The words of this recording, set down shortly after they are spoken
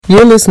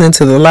You're listening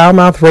to the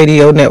Loudmouth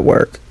Radio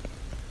Network.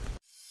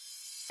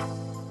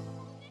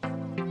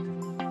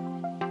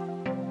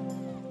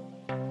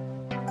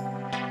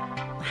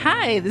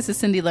 Hi, this is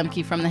Cindy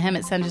Lemke from the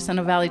Hemet-San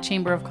Jacinto Valley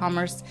Chamber of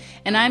Commerce,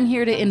 and I'm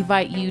here to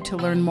invite you to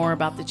learn more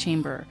about the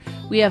Chamber.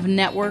 We have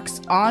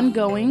networks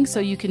ongoing, so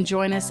you can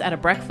join us at a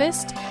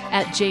breakfast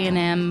at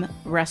J&M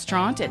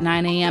Restaurant at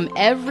 9 a.m.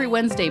 every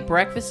Wednesday.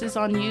 Breakfast is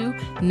on you,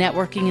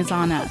 networking is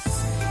on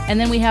us. And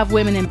then we have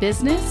Women in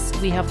Business,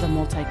 we have the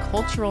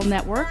Multicultural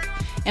Network,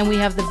 and we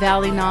have the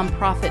Valley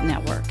Nonprofit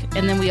Network.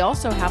 And then we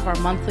also have our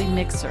monthly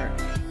mixer.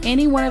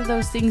 Any one of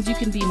those things, you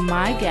can be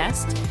my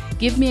guest.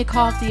 Give me a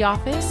call at the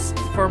office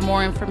for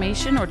more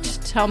information or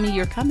tell me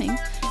you're coming.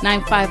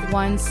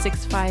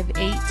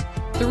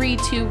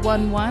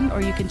 951-658-3211,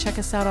 or you can check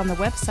us out on the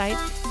website,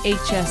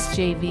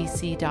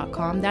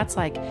 hsjvc.com. That's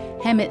like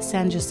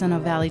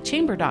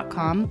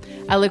Hemet-San-Jacinto-Valley-Chamber.com.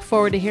 I look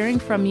forward to hearing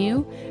from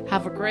you.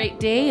 Have a great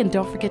day, and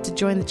don't forget to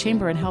join the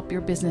Chamber and help your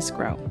business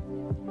grow.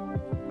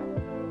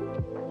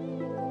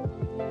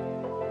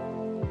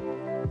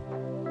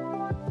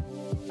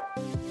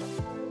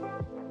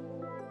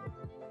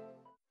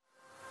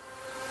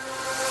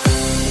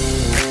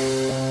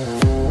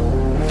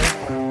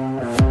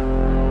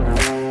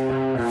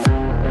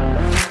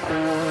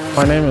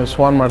 My name is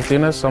Juan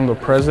Martinez. I'm the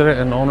president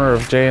and owner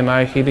of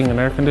J&I Heating and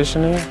Air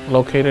Conditioning,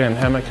 located in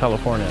Hemet,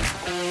 California.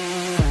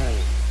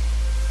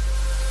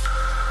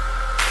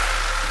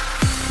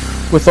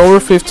 With over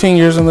 15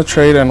 years in the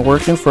trade and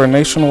working for a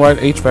nationwide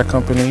HVAC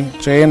company,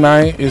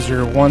 J&I is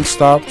your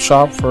one-stop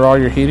shop for all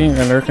your heating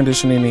and air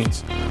conditioning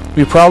needs.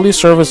 We proudly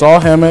service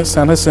all Hemet,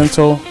 San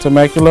Jacinto,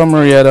 Temecula,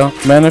 Murrieta,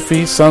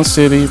 Menifee, Sun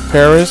City,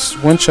 Paris,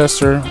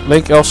 Winchester,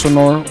 Lake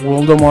Elsinore,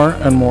 Wildomar,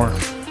 and more.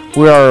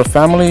 We are a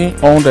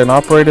family-owned and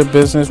operated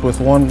business with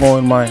one goal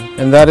in mind,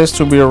 and that is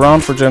to be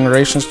around for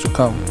generations to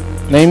come.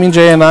 Naming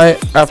J&I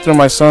after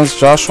my sons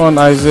Joshua and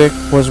Isaac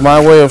was my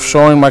way of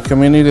showing my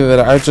community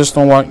that I just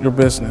don't want your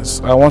business.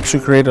 I want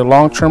to create a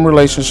long-term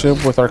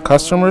relationship with our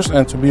customers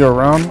and to be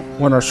around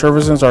when our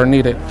services are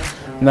needed,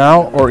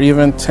 now or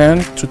even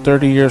 10 to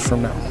 30 years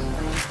from now.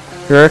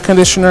 Your air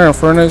conditioner and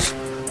furnace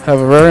have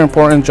a very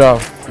important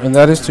job, and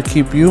that is to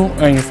keep you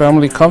and your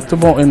family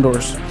comfortable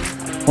indoors.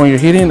 When your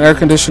heating and air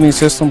conditioning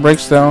system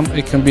breaks down,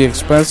 it can be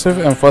expensive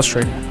and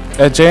frustrating.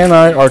 At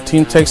J&I, our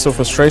team takes the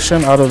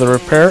frustration out of the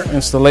repair,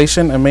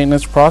 installation, and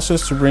maintenance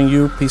process to bring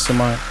you peace of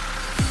mind.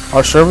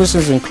 Our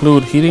services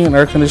include heating and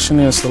air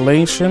conditioning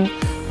installation,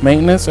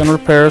 maintenance, and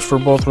repairs for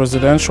both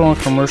residential and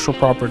commercial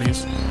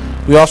properties.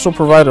 We also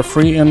provide a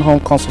free in-home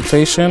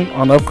consultation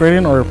on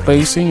upgrading or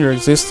replacing your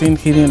existing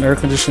heating and air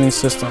conditioning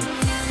system.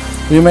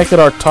 We make it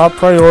our top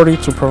priority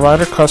to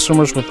provide our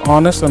customers with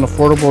honest and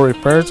affordable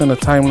repairs in a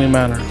timely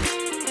manner.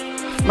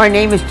 My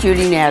name is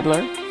Judy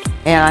Nadler,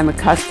 and I'm a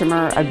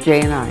customer of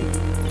J&I.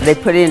 They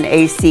put in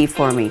AC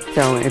for me,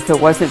 so if it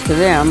wasn't for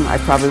them, I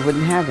probably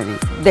wouldn't have any.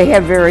 They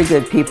have very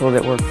good people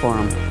that work for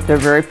them. They're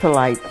very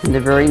polite, and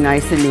they're very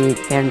nice and neat,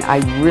 and I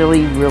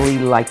really, really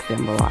like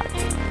them a lot.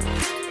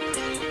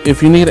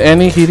 If you need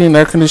any heating and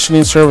air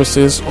conditioning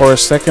services or a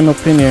second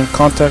opinion,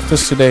 contact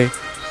us today.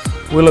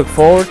 We look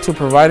forward to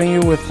providing you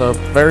with the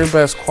very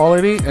best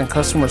quality and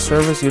customer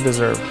service you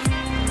deserve.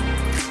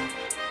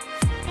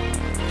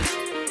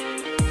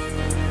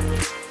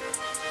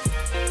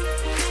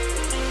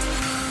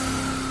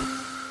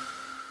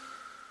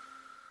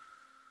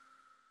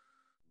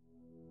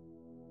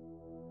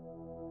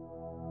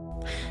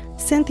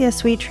 Cynthia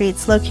Sweet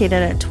Treats, located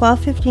at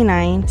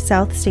 1259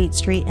 South State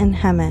Street in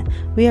Hemet.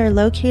 We are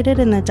located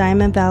in the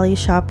Diamond Valley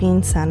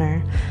Shopping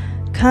Center.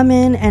 Come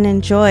in and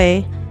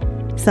enjoy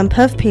some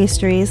puff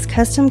pastries,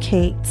 custom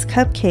cakes,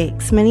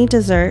 cupcakes, mini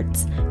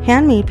desserts,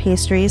 handmade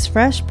pastries,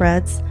 fresh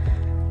breads,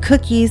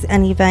 cookies,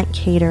 and event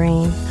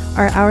catering.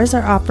 Our hours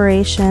of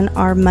operation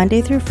are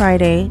Monday through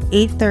Friday,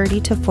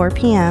 8:30 to 4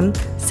 p.m.,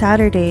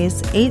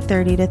 Saturdays,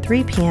 8:30 to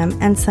 3 p.m.,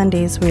 and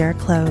Sundays we are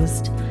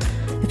closed.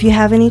 If you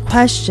have any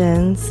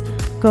questions,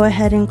 go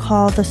ahead and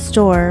call the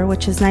store,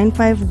 which is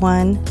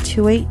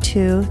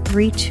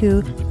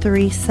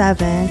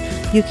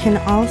 951-282-3237. You can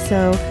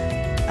also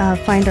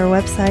find our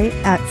website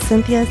at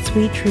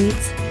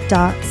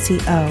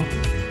cynthiasweettreats.co.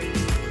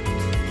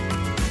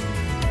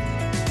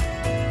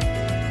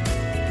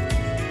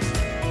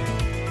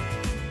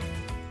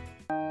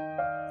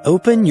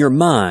 Open Your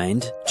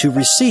Mind to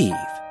Receive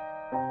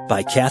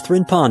by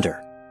Catherine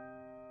Ponder.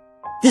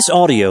 This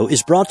audio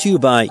is brought to you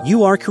by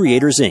You Are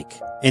Creators, Inc.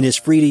 and is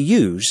free to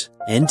use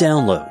and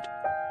download.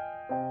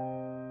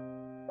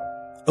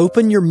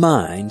 Open your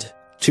mind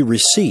to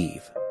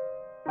receive.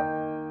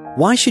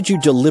 Why should you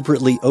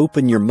deliberately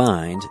open your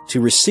mind to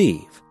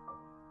receive?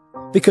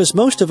 Because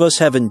most of us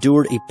have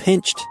endured a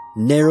pinched,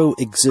 narrow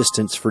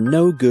existence for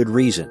no good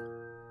reason.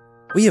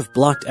 We have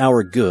blocked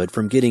our good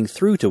from getting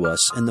through to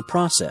us in the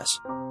process.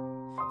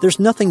 There's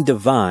nothing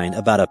divine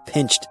about a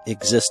pinched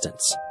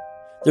existence.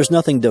 There's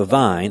nothing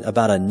divine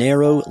about a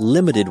narrow,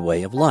 limited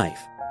way of life.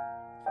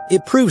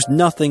 It proves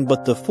nothing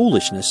but the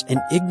foolishness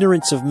and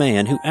ignorance of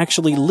man who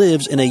actually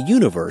lives in a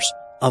universe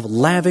of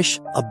lavish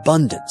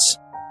abundance.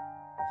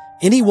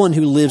 Anyone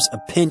who lives a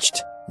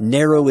pinched,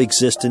 narrow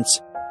existence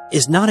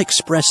is not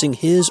expressing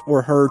his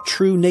or her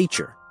true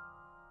nature.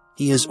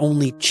 He is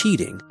only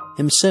cheating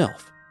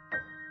himself.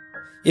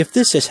 If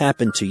this has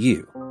happened to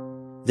you,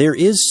 there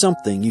is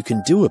something you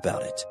can do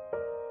about it.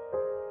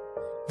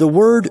 The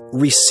word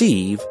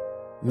receive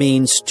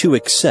means to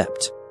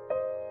accept.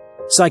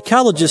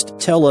 Psychologists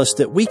tell us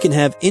that we can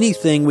have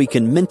anything we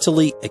can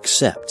mentally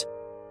accept,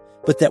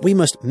 but that we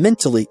must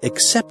mentally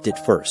accept it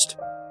first.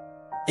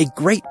 A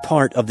great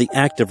part of the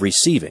act of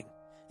receiving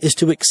is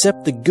to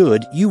accept the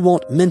good you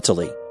want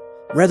mentally,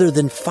 rather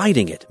than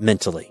fighting it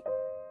mentally.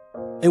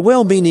 A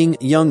well-meaning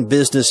young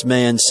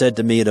businessman said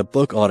to me at a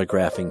book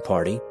autographing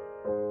party,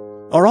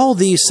 "Are all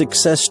these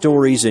success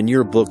stories in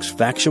your books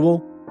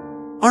factual?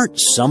 Aren't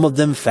some of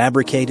them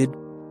fabricated?"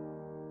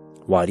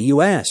 "Why do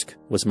you ask?"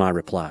 was my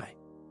reply.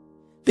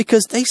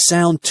 "Because they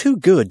sound too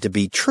good to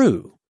be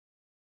true."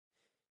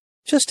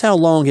 "Just how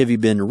long have you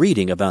been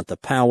reading about the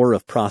power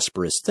of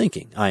prosperous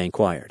thinking?" I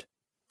inquired.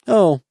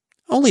 "Oh,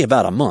 only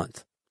about a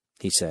month,"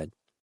 he said.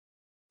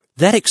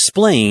 That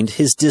explained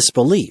his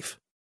disbelief.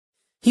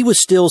 He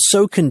was still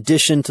so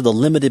conditioned to the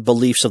limited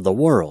beliefs of the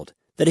world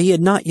that he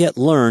had not yet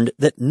learned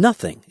that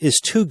nothing is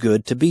too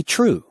good to be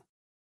true.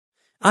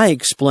 I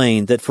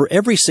explained that for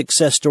every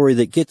success story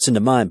that gets into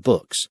my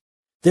books,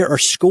 there are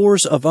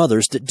scores of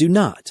others that do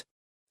not.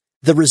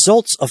 The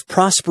results of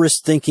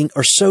prosperous thinking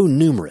are so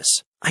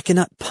numerous, I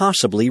cannot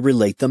possibly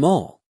relate them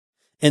all.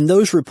 And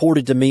those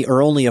reported to me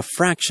are only a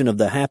fraction of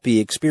the happy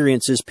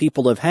experiences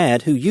people have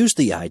had who use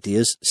the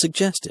ideas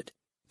suggested.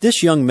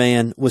 This young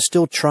man was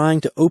still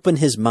trying to open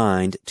his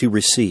mind to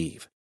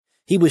receive.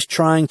 He was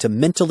trying to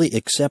mentally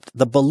accept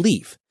the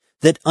belief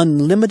that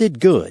unlimited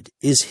good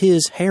is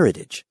his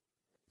heritage.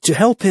 To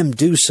help him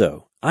do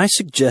so, I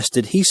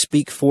suggested he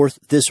speak forth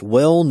this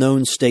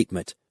well-known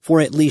statement for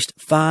at least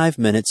 5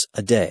 minutes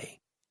a day.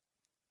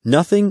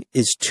 Nothing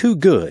is too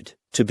good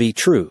to be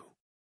true.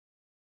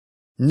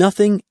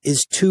 Nothing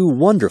is too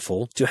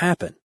wonderful to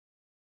happen.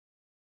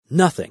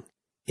 Nothing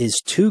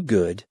is too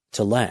good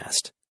to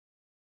last.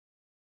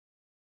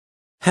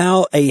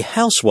 How a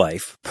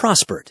housewife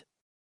prospered.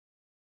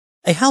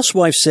 A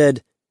housewife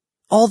said,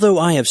 "Although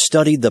I have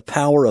studied the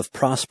power of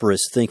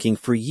prosperous thinking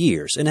for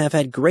years and have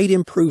had great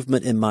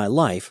improvement in my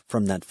life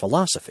from that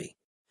philosophy,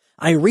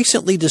 I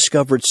recently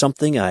discovered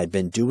something I had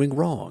been doing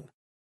wrong.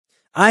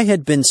 I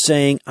had been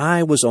saying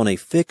I was on a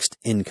fixed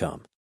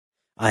income.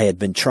 I had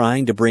been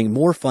trying to bring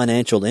more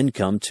financial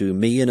income to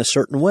me in a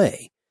certain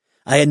way.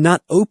 I had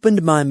not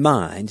opened my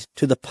mind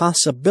to the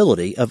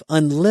possibility of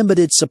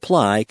unlimited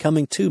supply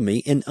coming to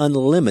me in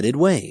unlimited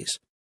ways.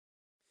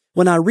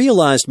 When I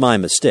realized my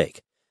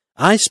mistake,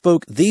 I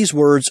spoke these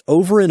words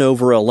over and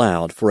over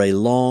aloud for a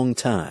long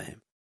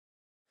time.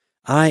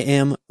 I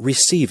am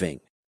receiving.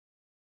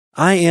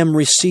 I am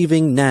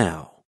receiving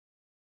now.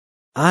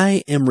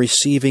 I am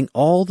receiving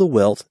all the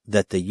wealth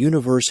that the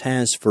universe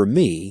has for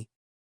me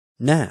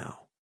now."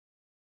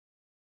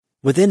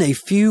 Within a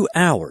few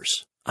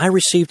hours, I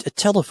received a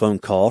telephone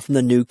call from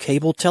the new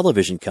cable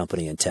television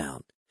company in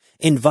town,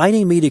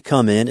 inviting me to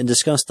come in and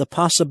discuss the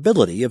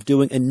possibility of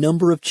doing a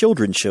number of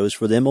children's shows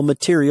for them on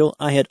material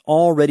I had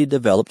already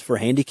developed for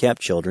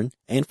handicapped children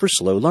and for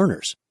slow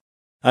learners.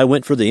 I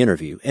went for the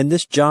interview, and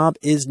this job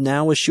is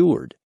now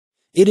assured.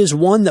 It is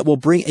one that will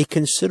bring a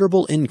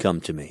considerable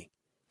income to me.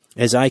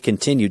 As I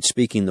continued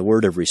speaking the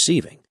word of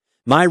receiving,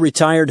 my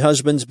retired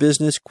husband's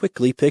business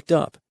quickly picked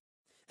up.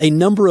 A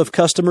number of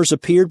customers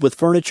appeared with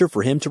furniture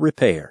for him to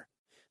repair.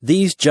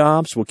 These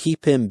jobs will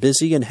keep him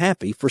busy and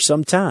happy for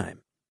some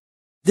time.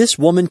 This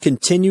woman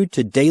continued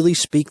to daily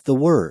speak the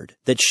word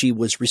that she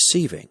was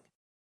receiving.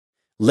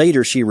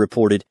 Later she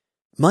reported,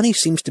 "Money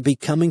seems to be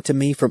coming to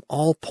me from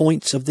all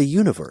points of the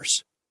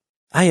universe.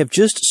 I have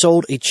just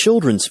sold a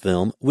children's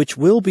film which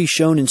will be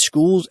shown in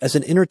schools as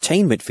an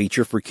entertainment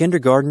feature for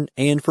kindergarten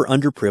and for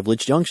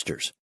underprivileged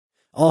youngsters.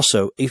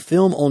 Also, a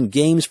film on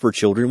games for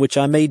children which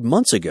I made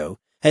months ago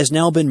has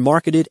now been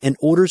marketed and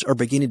orders are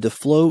beginning to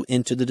flow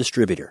into the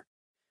distributor.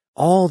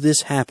 All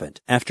this happened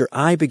after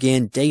I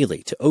began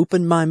daily to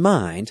open my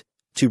mind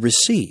to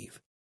receive."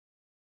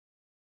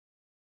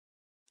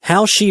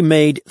 How she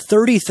made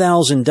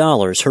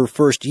 $30,000 her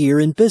first year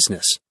in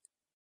business.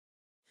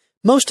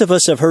 Most of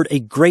us have heard a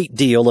great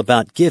deal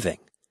about giving,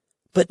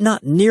 but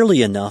not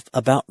nearly enough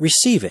about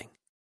receiving.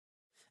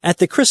 At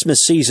the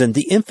Christmas season,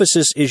 the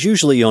emphasis is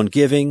usually on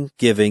giving,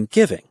 giving,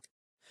 giving.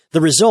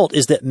 The result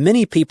is that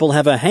many people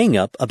have a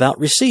hang-up about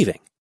receiving.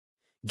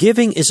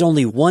 Giving is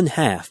only one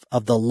half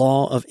of the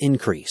law of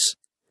increase.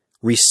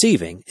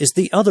 Receiving is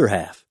the other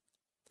half.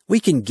 We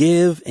can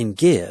give and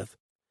give,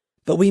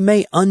 but we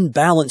may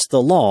unbalance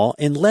the law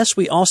unless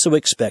we also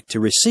expect to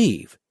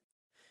receive.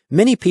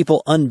 Many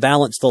people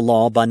unbalance the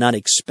law by not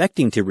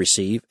expecting to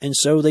receive, and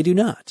so they do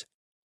not.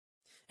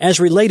 As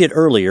related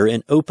earlier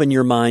in Open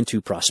Your Mind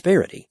to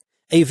Prosperity,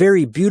 a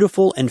very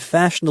beautiful and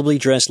fashionably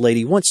dressed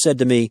lady once said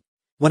to me,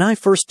 "When I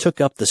first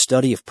took up the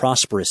study of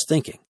prosperous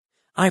thinking,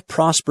 I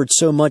prospered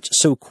so much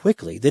so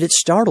quickly that it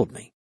startled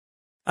me.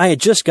 I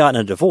had just gotten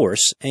a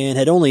divorce and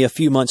had only a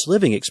few months'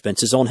 living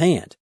expenses on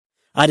hand.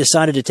 I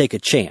decided to take a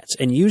chance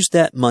and use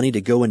that money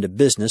to go into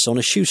business on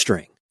a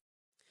shoestring.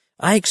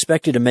 I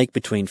expected to make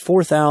between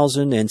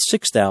 $4,000 and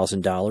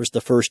 $6,000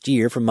 the first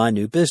year from my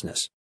new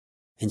business.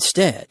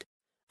 Instead,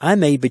 I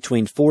made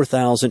between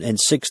 $4,000 and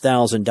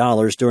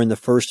 $6,000 during the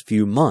first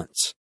few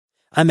months.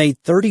 I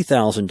made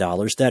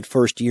 $30,000 that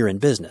first year in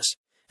business,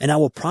 and I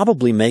will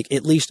probably make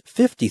at least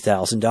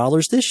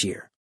 $50,000 this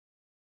year.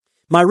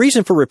 My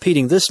reason for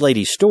repeating this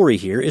lady's story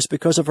here is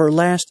because of her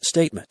last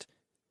statement.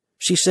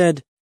 She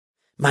said,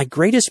 "My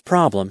greatest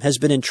problem has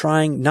been in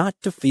trying not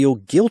to feel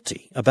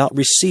guilty about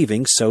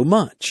receiving so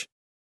much."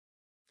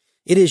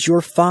 It is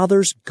your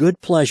Father's good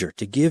pleasure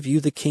to give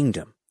you the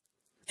kingdom,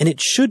 and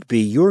it should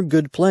be your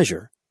good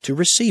pleasure to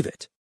receive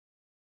it.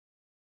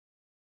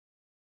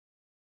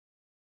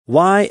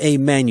 Why a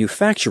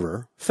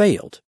manufacturer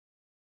failed.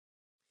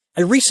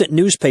 A recent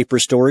newspaper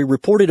story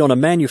reported on a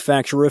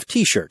manufacturer of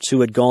T-shirts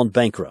who had gone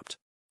bankrupt.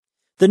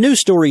 The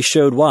news story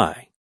showed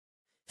why.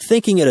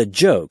 Thinking it a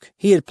joke,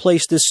 he had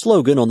placed this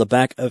slogan on the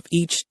back of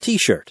each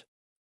T-shirt: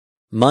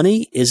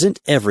 "Money isn't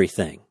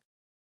everything."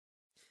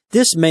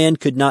 This man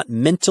could not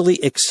mentally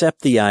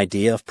accept the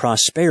idea of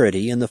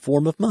prosperity in the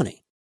form of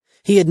money.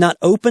 He had not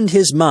opened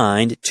his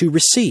mind to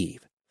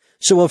receive,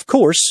 so of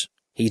course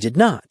he did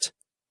not.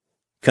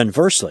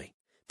 Conversely,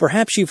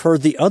 perhaps you've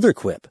heard the other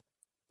quip: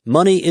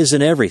 money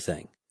isn't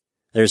everything.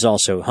 There's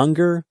also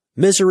hunger,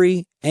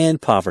 misery, and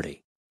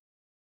poverty.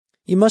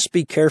 You must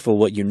be careful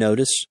what you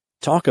notice,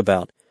 talk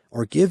about,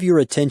 or give your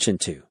attention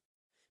to,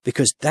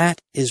 because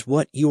that is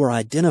what you are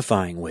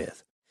identifying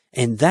with,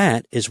 and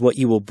that is what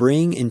you will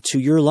bring into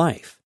your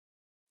life.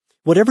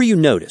 Whatever you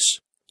notice,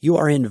 you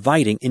are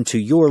inviting into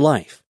your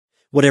life.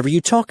 Whatever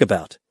you talk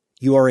about,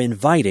 you are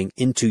inviting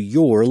into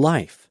your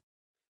life.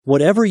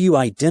 Whatever you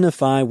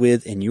identify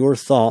with in your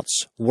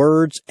thoughts,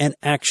 words, and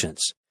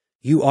actions,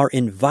 you are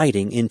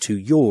inviting into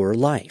your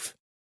life.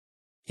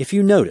 If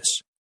you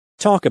notice,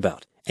 talk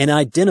about, and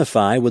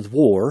identify with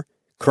war,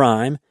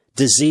 crime,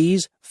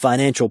 disease,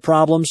 financial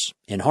problems,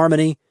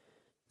 inharmony,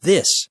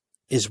 this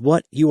is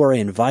what you are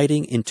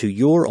inviting into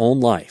your own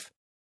life.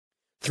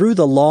 Through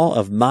the law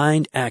of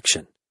mind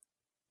action,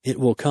 it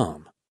will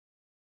come.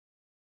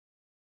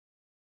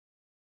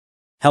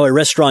 How a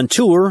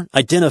restaurateur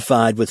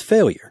identified with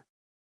failure.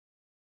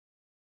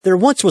 There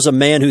once was a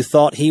man who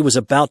thought he was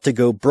about to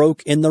go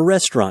broke in the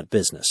restaurant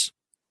business.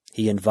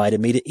 He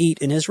invited me to eat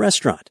in his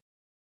restaurant.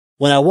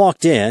 When I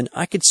walked in,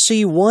 I could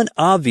see one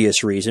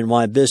obvious reason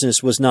why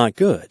business was not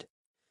good.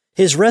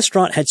 His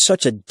restaurant had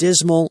such a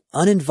dismal,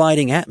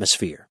 uninviting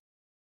atmosphere.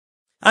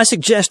 I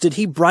suggested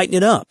he brighten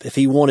it up if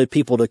he wanted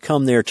people to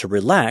come there to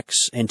relax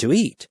and to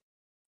eat.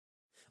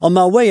 On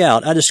my way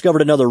out, I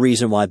discovered another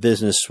reason why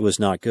business was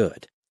not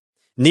good.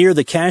 Near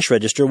the cash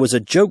register was a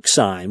joke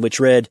sign which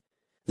read,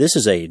 "This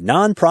is a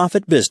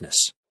non-profit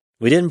business.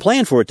 We didn't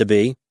plan for it to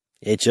be.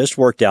 It just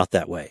worked out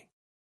that way."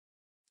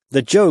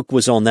 The joke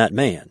was on that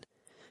man.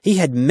 He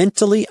had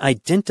mentally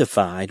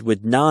identified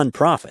with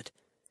non-profit,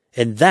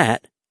 and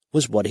that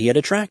was what he had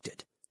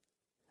attracted.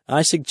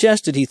 I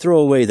suggested he throw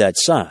away that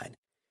sign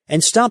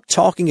and stop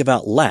talking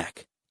about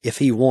lack if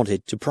he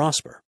wanted to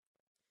prosper.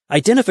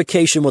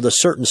 Identification with a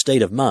certain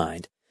state of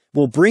mind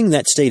will bring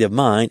that state of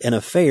mind and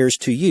affairs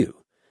to you.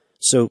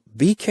 So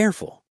be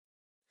careful.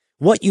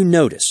 What you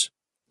notice,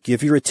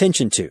 give your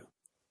attention to,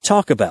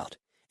 talk about,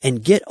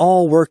 and get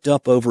all worked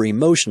up over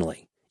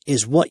emotionally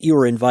is what you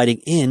are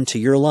inviting into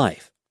your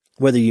life,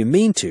 whether you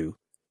mean to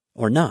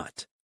or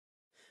not.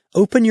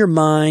 Open your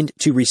mind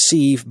to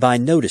receive by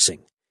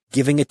noticing,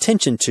 giving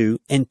attention to,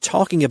 and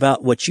talking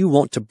about what you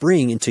want to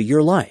bring into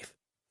your life.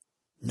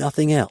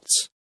 Nothing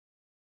else.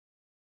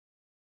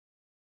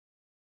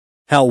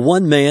 How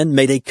one man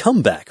made a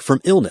comeback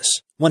from illness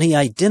when he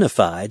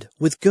identified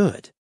with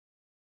good.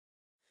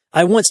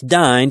 I once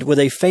dined with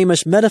a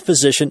famous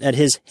metaphysician at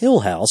his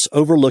hill house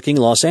overlooking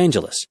Los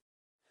Angeles.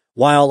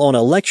 While on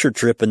a lecture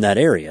trip in that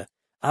area,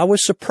 I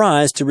was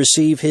surprised to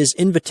receive his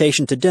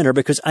invitation to dinner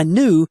because I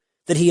knew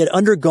that he had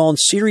undergone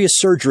serious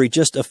surgery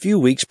just a few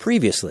weeks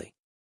previously.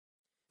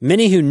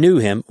 Many who knew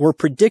him were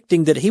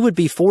predicting that he would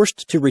be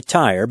forced to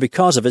retire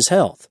because of his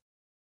health.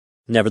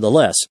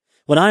 Nevertheless,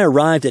 when I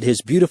arrived at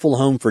his beautiful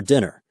home for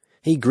dinner,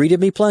 he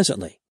greeted me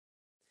pleasantly.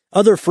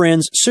 Other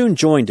friends soon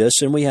joined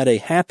us, and we had a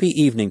happy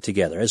evening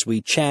together as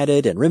we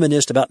chatted and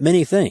reminisced about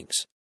many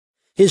things.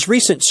 His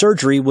recent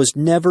surgery was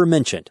never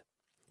mentioned.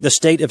 The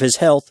state of his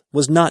health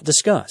was not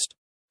discussed.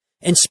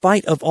 In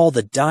spite of all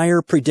the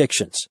dire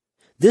predictions,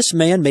 this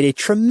man made a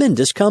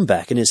tremendous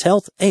comeback in his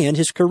health and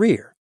his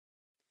career.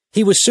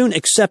 He was soon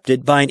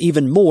accepted by an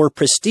even more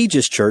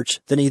prestigious church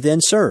than he then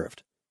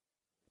served.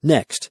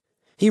 Next,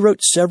 he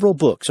wrote several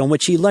books on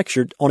which he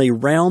lectured on a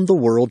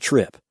round-the-world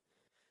trip.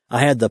 I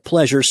had the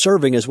pleasure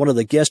serving as one of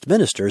the guest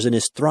ministers in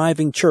his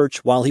thriving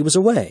church while he was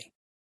away.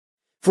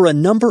 For a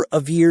number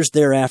of years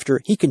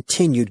thereafter, he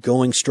continued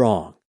going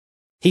strong.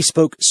 He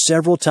spoke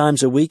several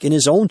times a week in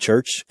his own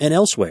church and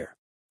elsewhere.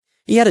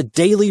 He had a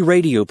daily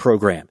radio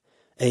program,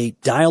 a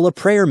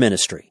dial-a-prayer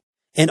ministry,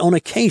 and on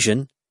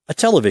occasion, a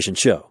television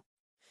show.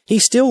 He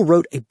still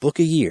wrote a book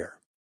a year.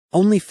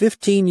 Only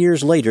 15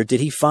 years later did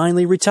he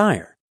finally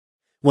retire.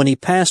 When he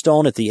passed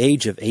on at the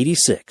age of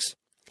 86,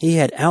 he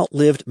had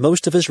outlived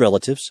most of his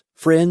relatives,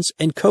 friends,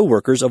 and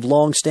co-workers of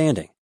long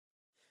standing.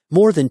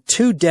 More than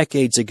 2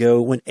 decades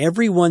ago, when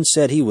everyone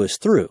said he was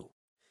through,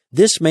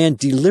 this man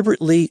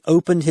deliberately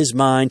opened his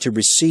mind to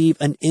receive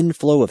an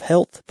inflow of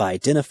health by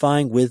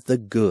identifying with the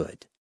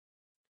good.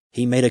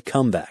 He made a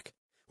comeback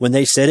when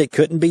they said it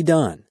couldn't be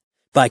done,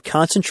 by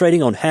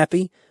concentrating on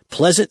happy,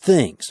 pleasant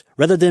things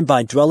rather than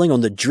by dwelling on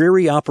the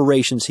dreary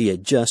operations he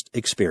had just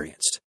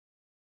experienced.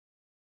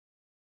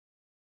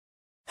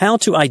 How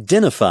to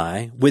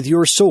identify with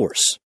your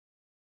source.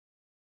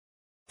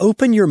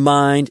 Open your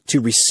mind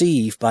to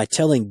receive by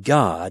telling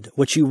God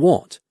what you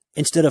want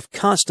instead of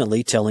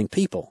constantly telling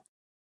people.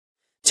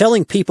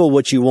 Telling people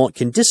what you want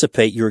can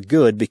dissipate your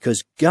good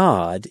because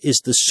God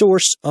is the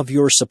source of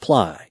your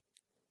supply,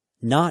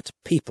 not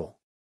people.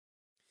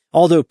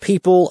 Although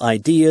people,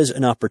 ideas,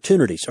 and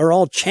opportunities are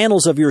all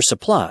channels of your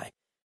supply,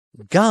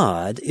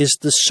 God is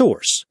the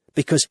source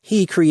because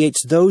He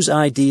creates those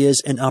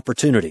ideas and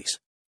opportunities.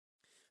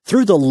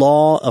 Through the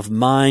law of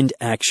mind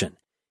action,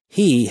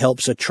 He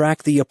helps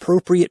attract the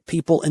appropriate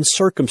people and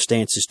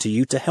circumstances to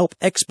you to help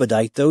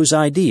expedite those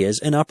ideas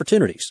and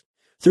opportunities,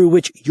 through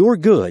which your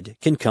good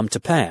can come to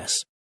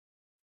pass.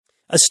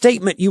 A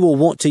statement you will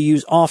want to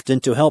use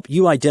often to help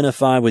you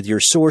identify with your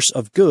source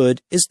of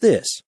good is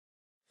this: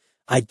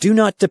 I do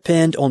not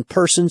depend on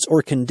persons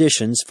or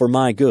conditions for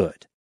my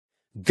good.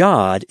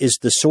 God is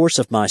the source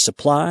of my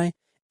supply,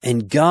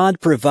 and God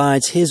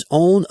provides His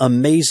own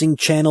amazing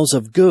channels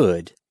of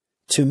good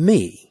to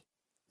me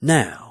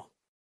now.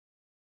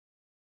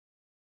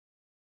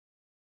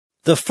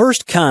 The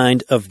first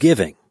kind of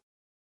giving.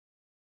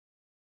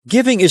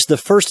 Giving is the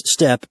first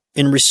step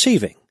in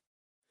receiving.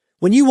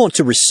 When you want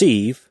to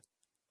receive,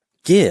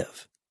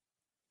 give.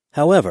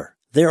 However,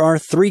 there are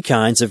 3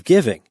 kinds of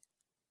giving.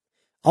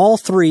 All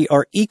 3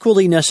 are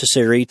equally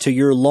necessary to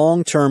your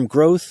long-term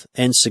growth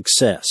and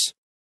success.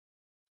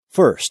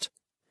 First,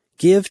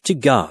 give to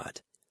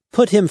God.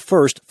 Put Him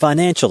first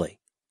financially.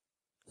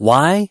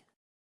 Why?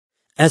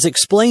 As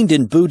explained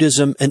in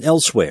Buddhism and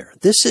elsewhere,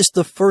 this is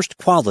the first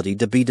quality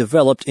to be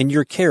developed in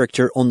your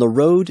character on the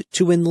road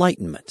to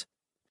enlightenment.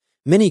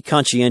 Many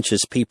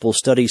conscientious people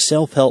study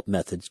self-help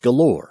methods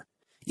galore,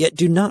 yet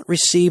do not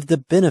receive the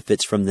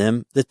benefits from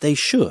them that they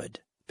should,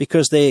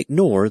 because they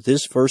ignore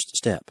this first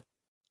step.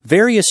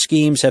 Various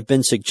schemes have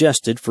been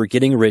suggested for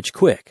getting rich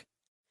quick.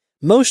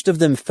 Most of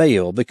them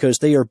fail because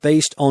they are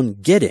based on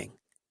getting,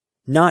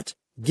 not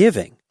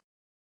giving.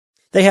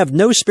 They have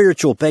no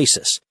spiritual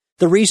basis.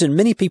 The reason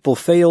many people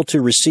fail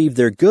to receive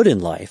their good in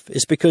life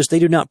is because they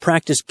do not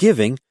practice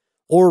giving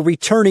or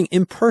returning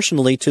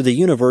impersonally to the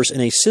universe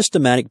in a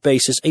systematic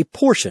basis a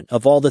portion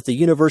of all that the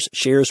universe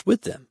shares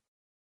with them.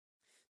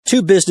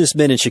 2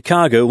 businessmen in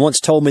Chicago once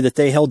told me that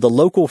they held the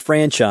local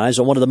franchise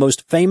on one of the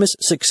most famous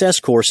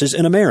success courses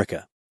in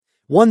America,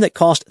 one that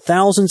cost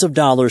thousands of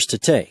dollars to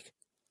take.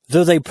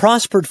 Though they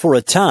prospered for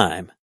a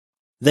time,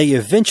 they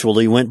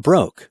eventually went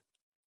broke.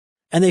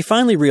 And they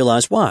finally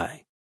realized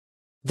why.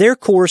 Their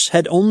course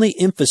had only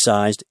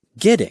emphasized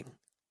getting,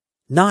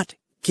 not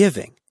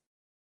giving.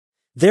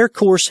 Their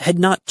course had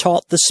not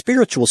taught the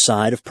spiritual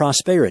side of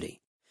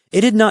prosperity.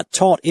 It had not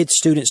taught its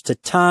students to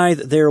tithe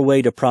their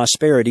way to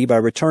prosperity by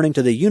returning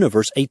to the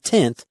universe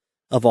 1/10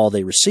 of all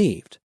they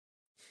received.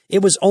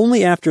 It was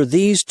only after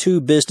these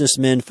 2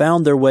 businessmen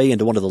found their way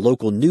into one of the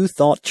local New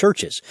Thought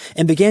churches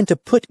and began to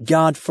put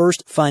God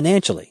first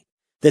financially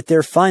that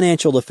their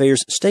financial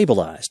affairs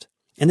stabilized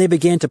and they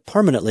began to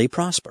permanently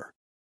prosper.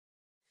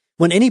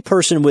 When any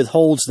person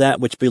withholds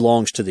that which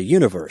belongs to the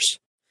universe,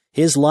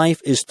 his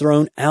life is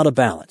thrown out of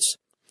balance,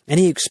 and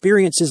he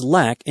experiences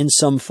lack in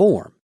some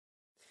form.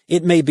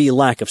 It may be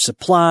lack of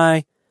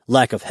supply,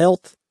 lack of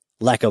health,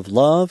 lack of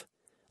love,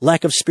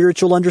 lack of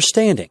spiritual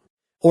understanding,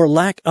 or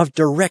lack of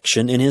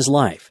direction in his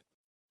life.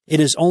 It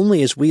is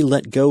only as we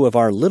let go of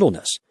our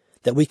littleness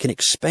that we can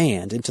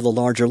expand into the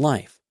larger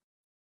life.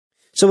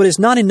 So it is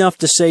not enough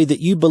to say that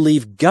you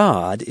believe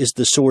God is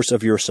the source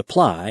of your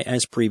supply,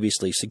 as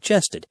previously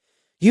suggested.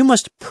 You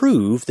must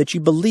prove that you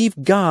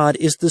believe God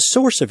is the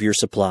source of your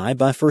supply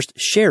by first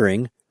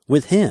sharing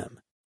with Him.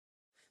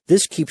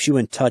 This keeps you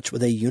in touch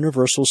with a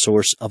universal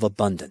source of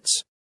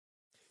abundance.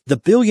 The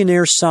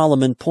billionaire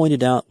Solomon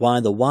pointed out why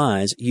the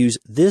wise use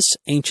this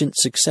ancient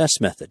success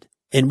method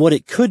and what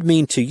it could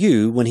mean to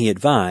you when he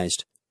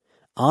advised,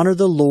 "Honor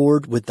the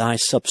Lord with thy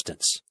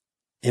substance,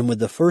 and with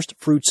the first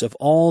fruits of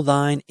all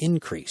thine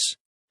increase.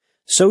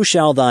 So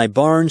shall thy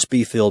barns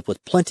be filled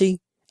with plenty,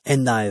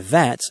 and thy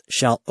vats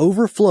shall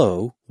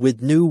overflow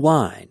with new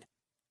wine."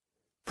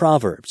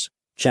 Proverbs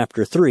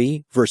chapter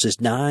 3,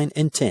 verses 9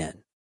 and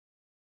 10.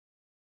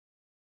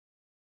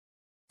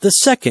 The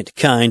second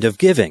kind of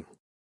giving.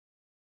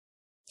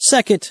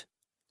 Second,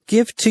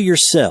 give to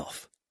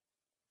yourself.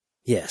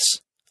 Yes,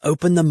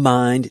 open the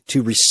mind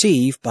to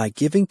receive by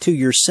giving to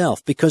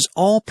yourself, because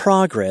all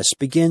progress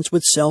begins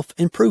with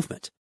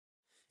self-improvement.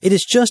 It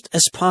is just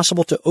as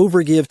possible to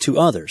overgive to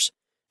others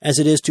as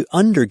it is to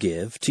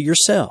undergive to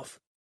yourself.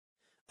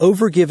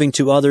 Overgiving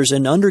to others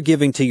and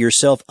undergiving to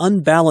yourself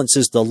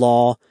unbalances the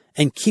law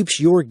and keeps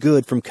your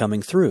good from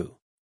coming through.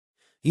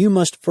 You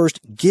must first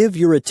give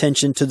your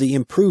attention to the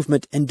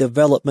improvement and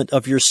development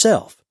of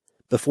yourself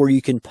before you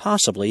can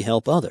possibly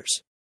help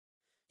others.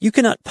 You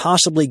cannot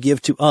possibly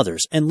give to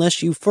others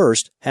unless you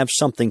first have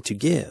something to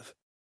give.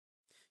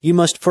 You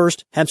must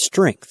first have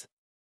strength,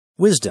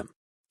 wisdom,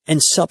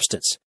 and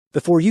substance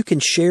before you can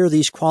share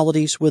these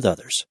qualities with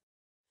others.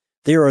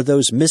 There are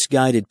those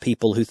misguided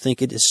people who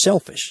think it is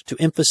selfish to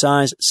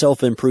emphasize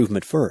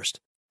self-improvement first,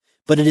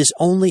 but it is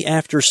only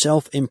after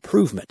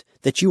self-improvement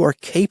that you are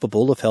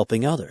capable of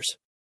helping others.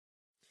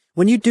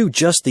 When you do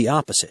just the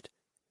opposite,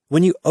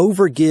 when you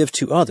overgive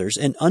to others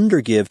and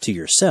undergive to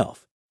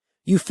yourself,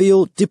 you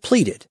feel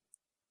depleted,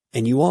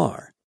 and you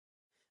are.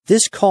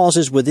 This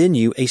causes within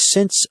you a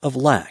sense of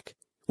lack,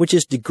 which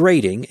is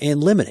degrading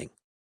and limiting.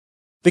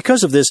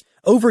 Because of this,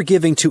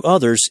 overgiving to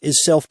others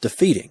is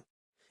self-defeating.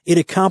 It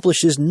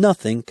accomplishes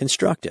nothing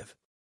constructive.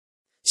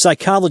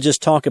 Psychologists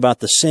talk about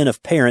the sin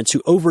of parents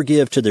who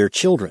overgive to their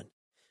children.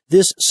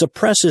 This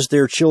suppresses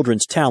their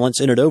children's talents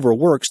and it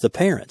overworks the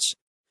parents.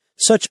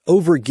 Such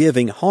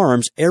overgiving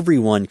harms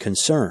everyone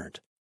concerned.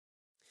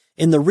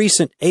 In the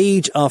recent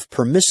age of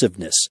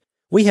permissiveness,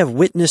 we have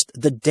witnessed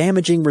the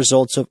damaging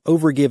results of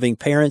overgiving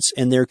parents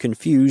and their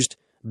confused,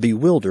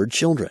 bewildered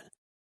children.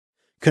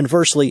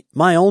 Conversely,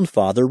 my own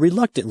father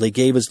reluctantly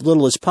gave as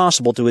little as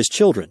possible to his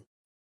children.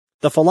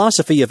 The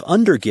philosophy of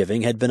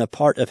undergiving had been a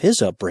part of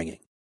his upbringing.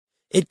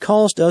 It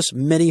caused us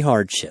many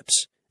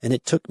hardships, and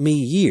it took me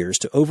years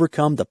to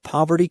overcome the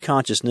poverty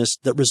consciousness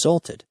that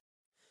resulted.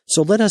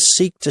 So let us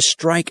seek to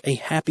strike a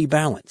happy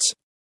balance.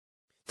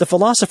 The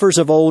philosophers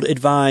of old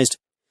advised,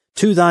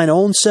 "To thine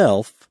own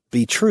self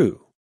be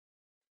true."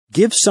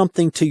 Give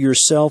something to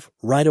yourself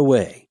right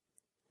away.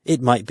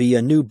 It might be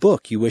a new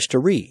book you wish to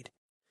read,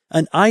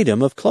 an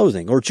item of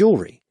clothing or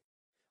jewelry,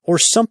 or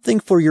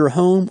something for your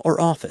home or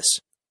office.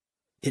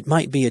 It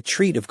might be a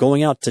treat of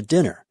going out to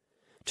dinner,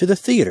 to the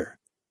theater,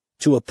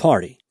 to a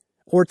party,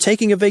 or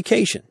taking a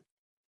vacation.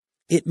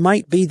 It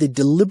might be the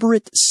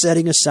deliberate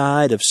setting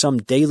aside of some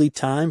daily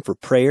time for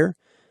prayer,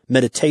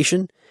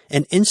 meditation,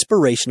 and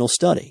inspirational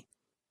study.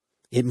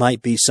 It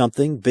might be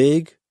something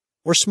big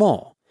or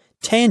small,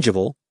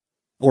 tangible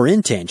or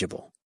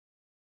intangible.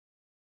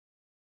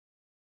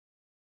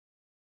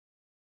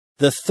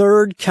 The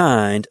third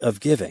kind of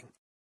giving.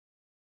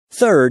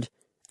 Third,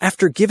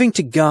 after giving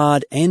to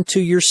God and to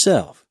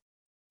yourself,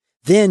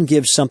 then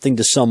give something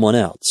to someone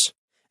else.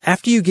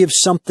 After you give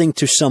something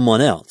to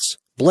someone else,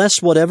 bless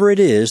whatever it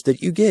is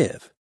that you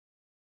give.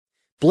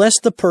 Bless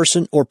the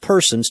person or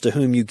persons to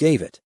whom you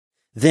gave it.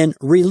 Then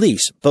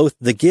release both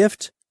the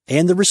gift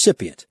and the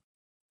recipient.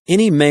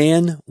 Any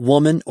man,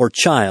 woman, or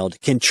child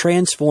can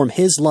transform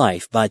his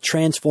life by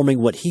transforming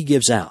what he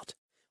gives out,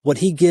 what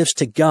he gives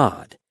to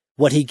God,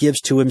 what he gives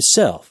to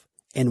himself,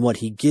 and what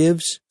he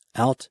gives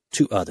out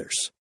to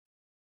others.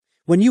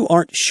 When you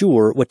aren't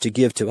sure what to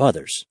give to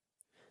others,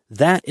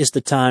 that is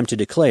the time to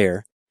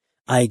declare,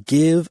 "I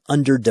give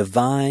under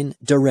divine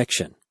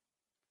direction."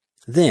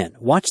 Then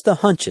watch the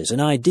hunches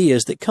and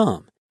ideas that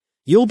come.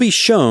 You'll be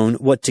shown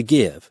what to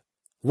give,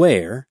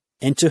 where,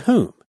 and to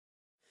whom.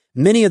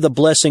 Many of the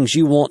blessings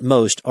you want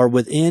most are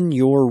within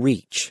your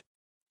reach.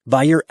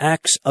 By your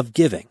acts of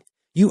giving,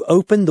 you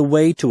open the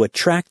way to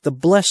attract the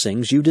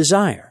blessings you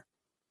desire.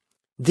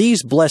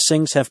 These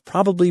blessings have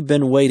probably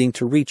been waiting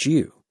to reach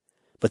you,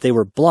 but they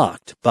were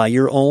blocked by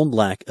your own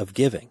lack of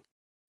giving.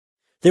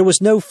 There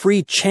was no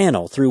free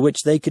channel through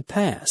which they could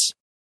pass.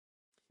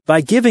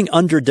 By giving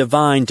under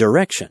divine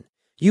direction,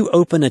 you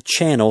open a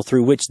channel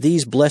through which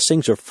these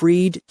blessings are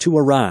freed to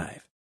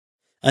arrive.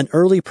 An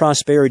early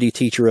prosperity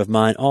teacher of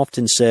mine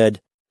often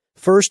said,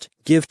 "First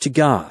give to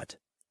God,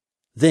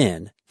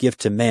 then give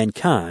to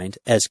mankind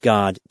as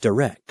God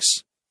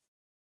directs."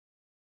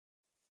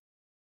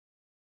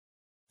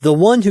 The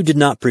one who did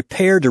not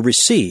prepare to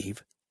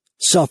receive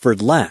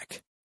suffered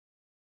lack.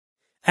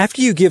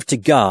 After you give to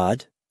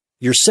God,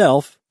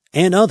 yourself,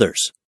 and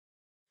others,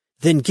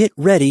 then get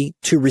ready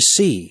to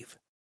receive.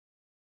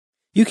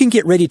 You can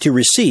get ready to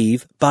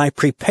receive by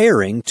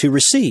preparing to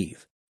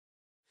receive.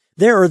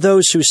 There are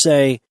those who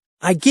say,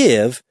 "I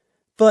give,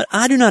 but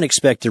I do not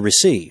expect to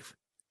receive."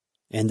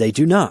 And they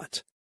do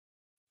not.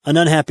 An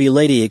unhappy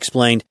lady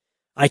explained,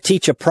 "I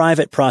teach a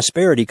private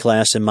prosperity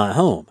class in my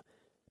home,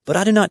 but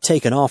I do not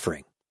take an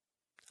offering.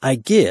 I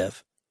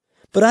give,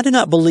 but I do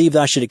not believe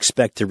I should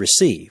expect to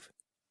receive."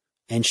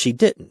 And she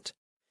didn't.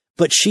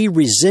 But she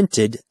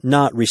resented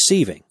not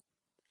receiving.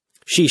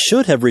 She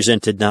should have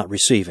resented not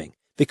receiving,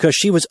 because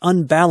she was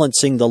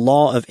unbalancing the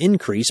law of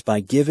increase by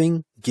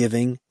giving,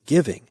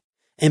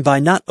 and by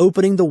not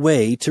opening the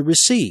way to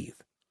receive.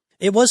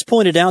 It was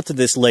pointed out to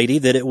this lady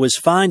that it was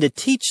fine to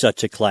teach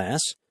such a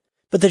class,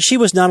 but that she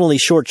was not only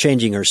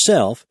shortchanging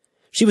herself,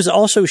 she was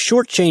also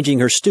shortchanging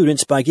her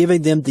students by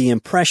giving them the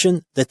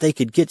impression that they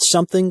could get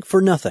something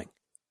for nothing.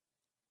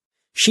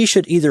 She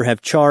should either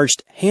have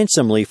charged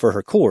handsomely for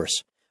her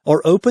course,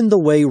 or opened the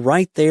way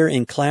right there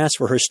in class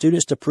for her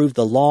students to prove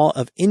the law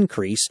of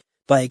increase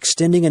by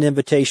extending an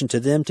invitation to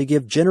them to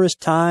give generous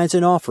tithes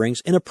and offerings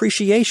in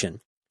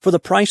appreciation for the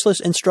priceless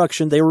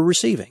instruction they were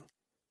receiving.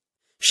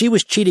 She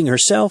was cheating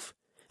herself,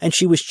 and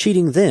she was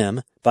cheating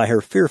them by her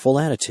fearful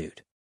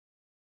attitude.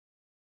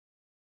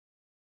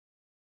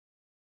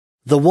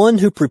 The one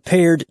who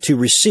prepared to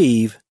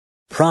receive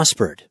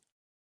prospered.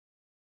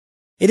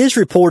 It is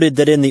reported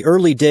that in the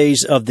early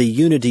days of the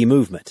Unity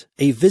movement,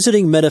 a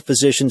visiting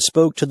metaphysician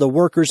spoke to the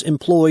workers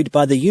employed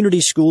by the Unity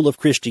School of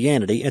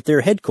Christianity at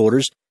their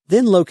headquarters,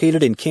 then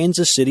located in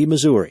Kansas City,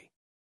 Missouri.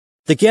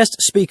 The guest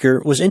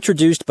speaker was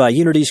introduced by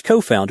Unity's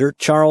co-founder,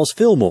 Charles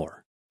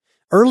Fillmore.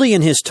 Early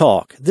in his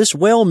talk, this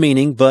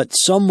well-meaning but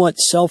somewhat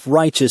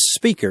self-righteous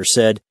speaker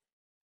said,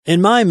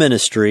 "In my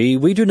ministry,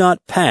 we do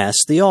not pass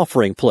the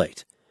offering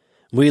plate.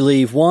 We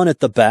leave one at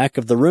the back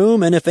of the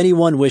room, and if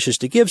anyone wishes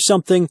to give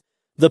something,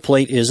 the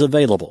plate is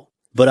available,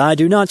 but I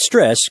do not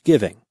stress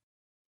giving."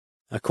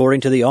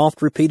 According to the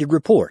oft-repeated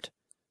report,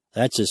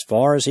 that's as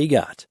far as he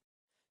got.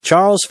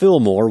 Charles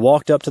Fillmore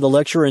walked up to the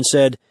lecturer and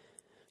said,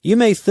 "You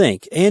may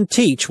think and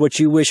teach what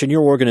you wish in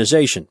your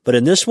organization, but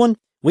in this one,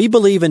 we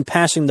believe in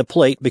passing the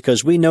plate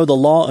because we know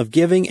the law of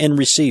giving and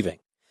receiving.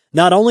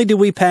 Not only do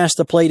we pass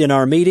the plate in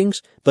our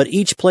meetings, but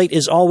each plate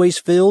is always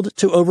filled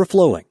to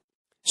overflowing.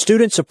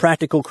 Students of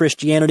practical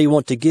Christianity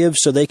want to give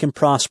so they can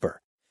prosper,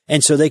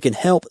 and so they can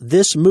help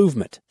this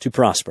movement to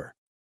prosper."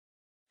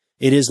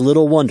 It is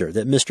little wonder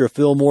that Mr.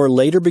 Fillmore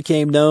later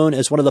became known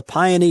as one of the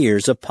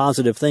pioneers of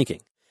positive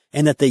thinking,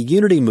 and that the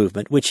Unity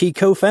movement, which he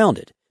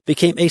co-founded,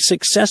 became a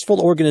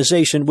successful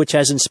organization which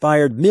has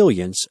inspired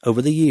millions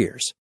over the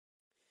years.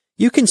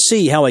 You can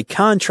see how a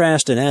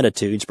contrast in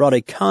attitudes brought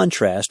a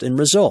contrast in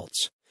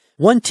results.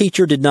 One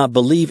teacher did not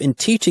believe in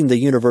teaching the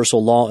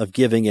universal law of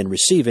giving and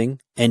receiving,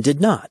 and did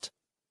not.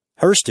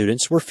 Her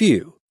students were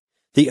few.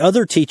 The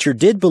other teacher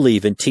did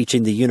believe in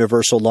teaching the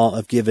universal law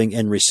of giving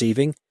and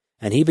receiving,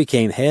 and he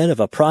became head of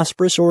a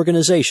prosperous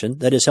organization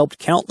that has helped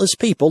countless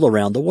people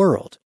around the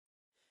world.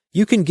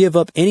 You can give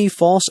up any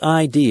false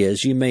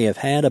ideas you may have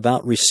had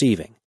about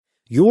receiving.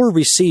 Your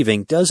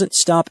receiving doesn't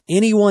stop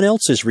anyone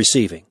else's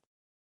receiving.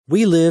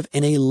 We live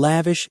in a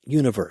lavish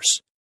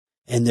universe,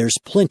 and there's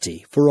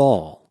plenty for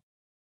all.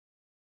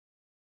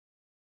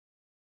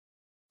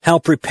 How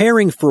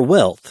preparing for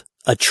wealth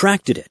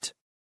attracted it.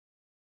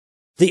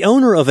 The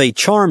owner of a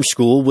charm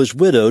school was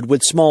widowed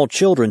with small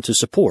children to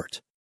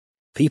support.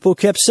 People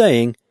kept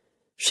saying,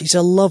 "She's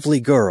a lovely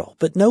girl,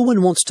 but no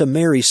one wants to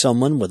marry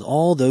someone with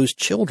all those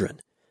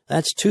children.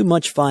 That's too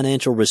much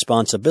financial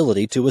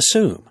responsibility to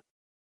assume."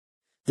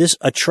 This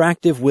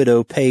attractive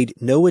widow paid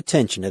no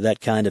attention to that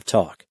kind of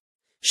talk.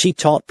 She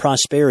taught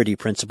prosperity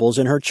principles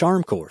in her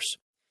charm course.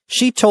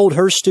 She told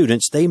her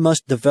students they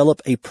must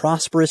develop a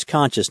prosperous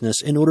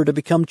consciousness in order to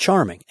become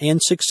charming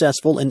and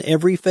successful in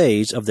every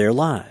phase of their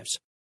lives.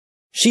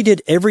 She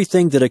did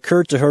everything that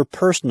occurred to her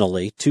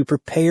personally to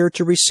prepare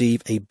to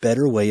receive a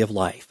better way of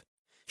life.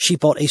 She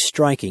bought a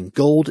striking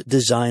gold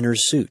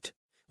designer's suit,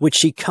 which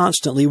she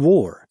constantly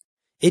wore.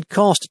 It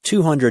cost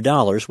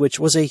 $200, which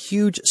was a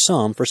huge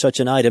sum for such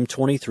an item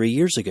 23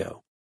 years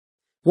ago.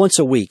 Once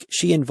a week,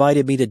 she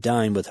invited me to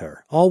dine with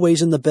her,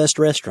 always in the best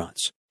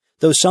restaurants,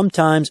 though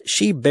sometimes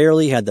she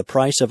barely had the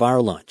price of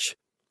our lunch.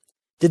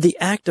 Did the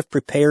act of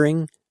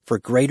preparing for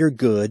greater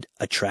good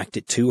attract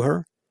it to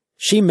her?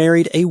 She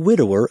married a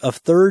widower of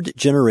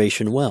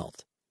third-generation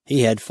wealth.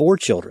 He had 4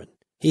 children.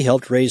 He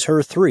helped raise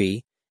her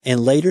 3,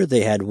 and later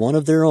they had one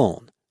of their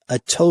own, a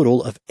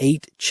total of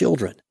 8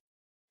 children.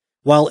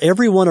 While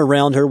everyone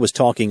around her was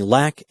talking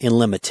lack and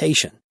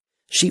limitation,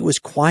 she was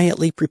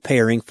quietly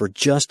preparing for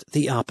just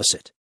the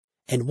opposite.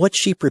 And what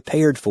she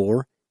prepared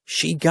for,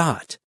 she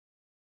got.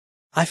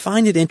 I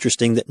find it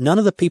interesting that none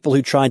of the people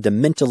who tried to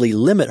mentally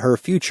limit her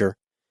future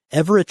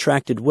ever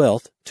attracted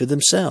wealth to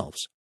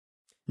themselves.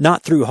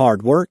 Not through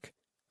hard work,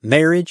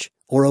 marriage,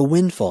 or a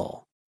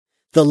windfall.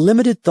 The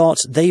limited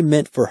thoughts they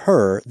meant for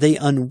her, they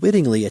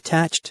unwittingly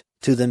attached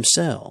to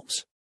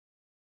themselves.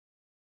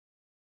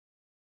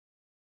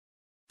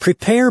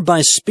 Prepare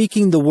by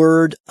speaking the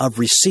word of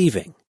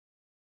receiving.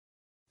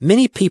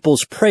 Many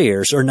people's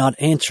prayers are not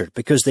answered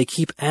because they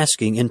keep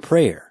asking in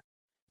prayer,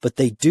 but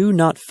they do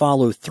not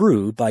follow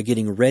through by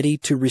getting ready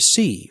to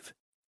receive.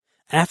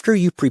 After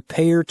you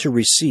prepare to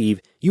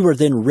receive, you are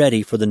then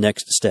ready for the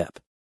next step.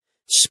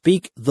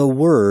 Speak the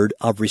word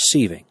of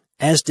receiving,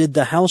 as did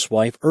the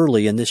housewife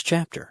early in this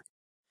chapter.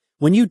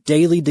 When you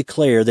daily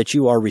declare that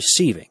you are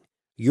receiving,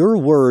 your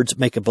words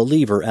make a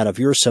believer out of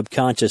your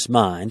subconscious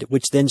mind,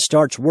 which then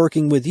starts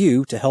working with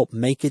you to help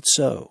make it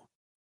so.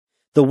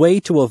 The way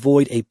to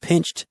avoid a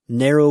pinched,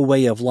 narrow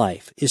way of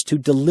life is to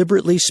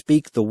deliberately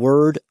speak the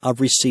word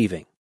of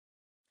receiving.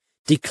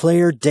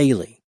 Declare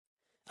daily,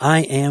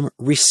 "I am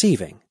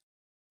receiving.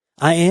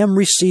 I am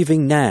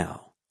receiving now.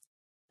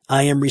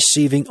 I am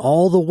receiving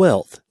all the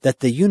wealth that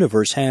the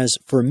universe has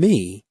for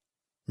me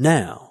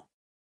now."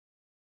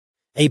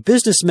 A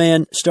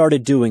businessman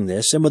started doing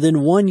this, and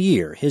within 1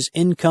 year, his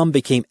income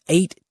became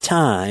 8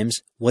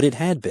 times what it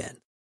had been.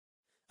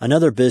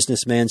 Another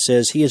businessman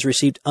says he has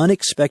received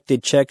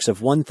unexpected checks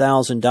of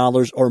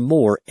 $1,000 or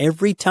more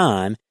every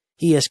time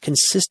he has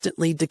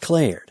consistently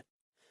declared,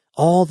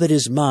 "All that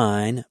is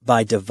mine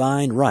by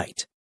divine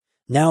right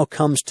now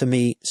comes to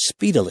me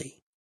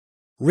speedily,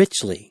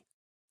 richly,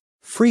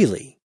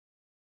 freely.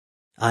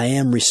 I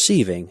am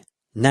receiving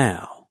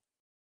now."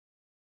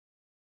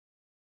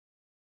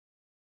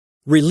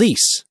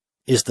 Release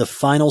is the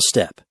final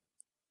step.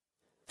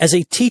 As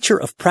a teacher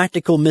of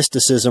practical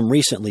mysticism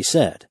recently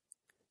said,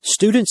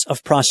 students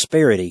of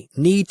prosperity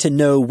need to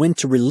know when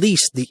to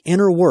release the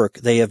inner work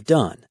they have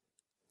done,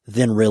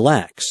 then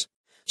relax,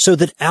 so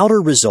that outer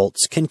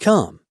results can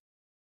come.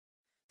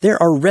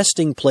 There are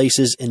resting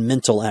places in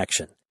mental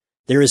action.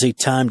 There is a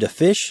time to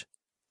fish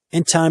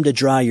and time to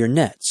dry your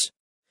nets.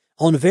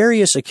 On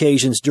various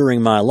occasions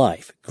during my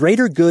life,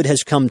 greater good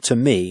has come to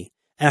me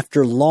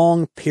after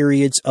long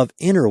periods of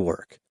inner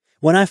work,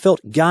 when I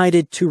felt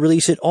guided to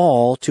release it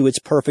all to its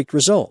perfect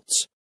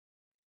results.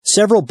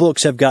 Several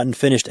books have gotten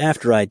finished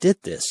after I did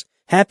this.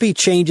 Happy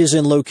changes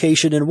in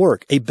location and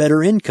work, a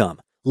better income,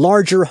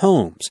 larger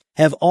homes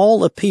have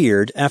all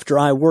appeared after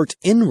I worked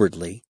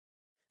inwardly,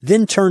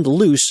 then turned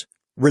loose,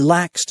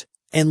 relaxed,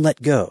 and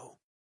let go.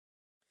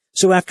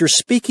 So after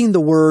speaking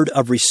the word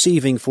of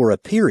receiving for a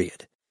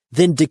period,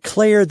 then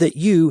declare that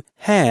you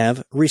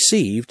have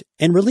received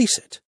and release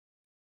it.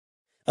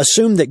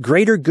 Assume that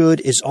greater good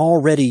is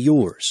already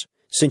yours,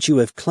 since you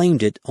have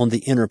claimed it on the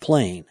inner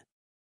plane.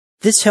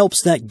 This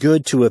helps that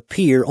good to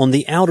appear on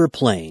the outer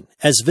plane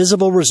as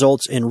visible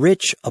results in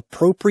rich,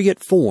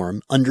 appropriate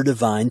form under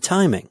divine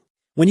timing.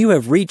 When you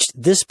have reached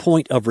this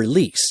point of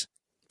release,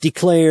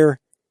 declare,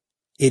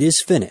 "It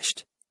is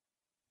finished.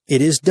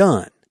 It is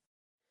done.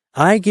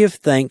 I give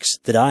thanks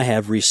that I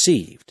have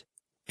received,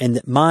 and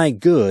that my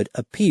good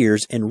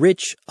appears in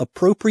rich,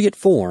 appropriate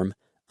form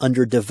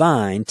under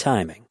divine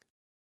timing."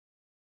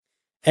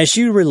 As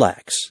you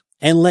relax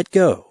and let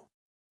go,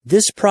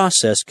 this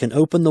process can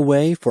open the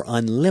way for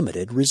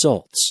unlimited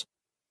results.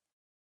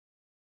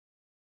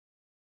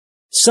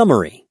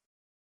 Summary.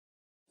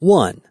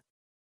 1.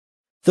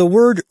 The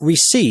word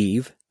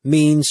receive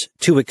means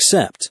to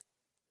accept.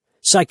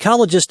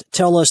 Psychologists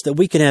tell us that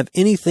we can have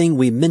anything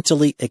we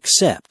mentally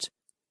accept,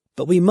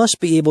 but we must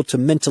be able to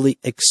mentally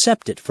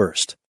accept it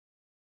first.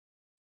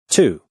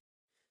 2.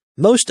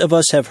 Most of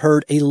us have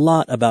heard a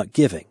lot about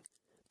giving,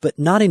 but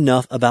not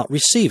enough about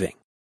receiving.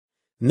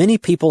 Many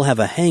people have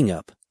a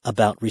hang-up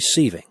about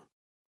receiving.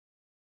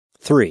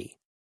 3.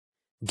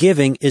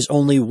 Giving is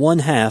only one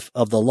half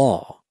of the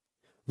law.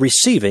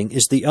 Receiving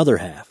is the other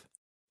half.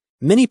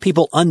 Many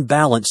people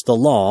unbalance the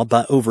law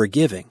by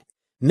overgiving.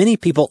 Many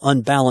people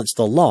unbalance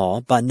the law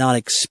by not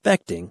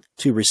expecting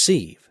to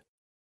receive.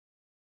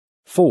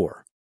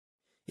 4.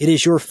 It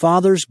is your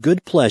Father's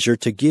good pleasure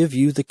to give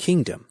you the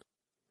kingdom.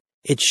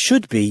 It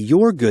should be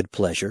your good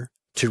pleasure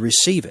to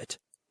receive it.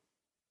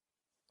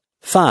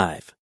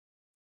 5.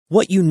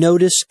 What you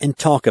notice and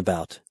talk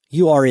about,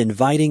 you are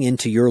inviting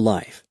into your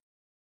life.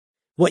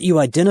 What you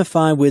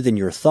identify with in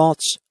your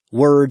thoughts,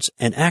 words,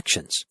 and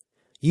actions,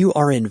 you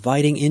are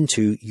inviting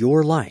into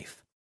your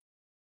life.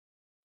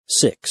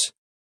 6.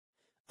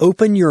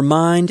 Open your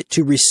mind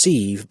to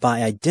receive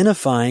by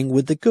identifying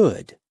with the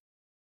good.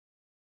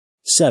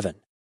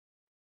 7.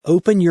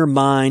 Open your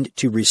mind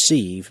to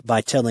receive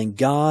by telling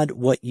God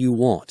what you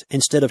want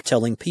instead of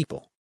telling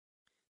people.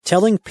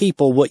 Telling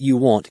people what you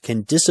want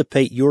can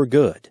dissipate your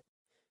good.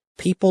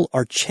 People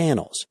are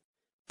channels,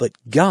 but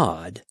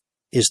God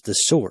is the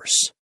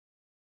source.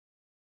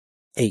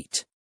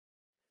 8.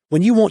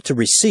 When you want to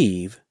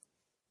receive,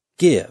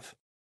 give.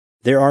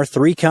 There are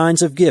 3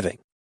 kinds of giving.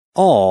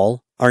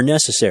 All are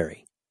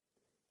necessary.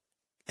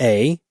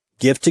 A.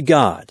 Give to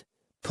God.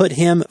 Put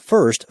Him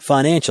first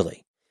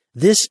financially.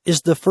 This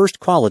is the first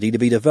quality to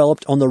be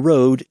developed on the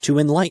road to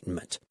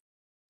enlightenment.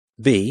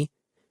 B.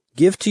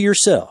 Give to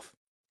yourself.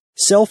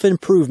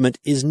 Self-improvement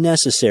is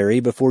necessary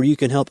before you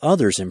can help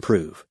others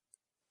improve.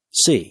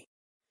 C.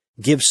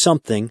 Give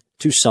something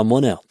to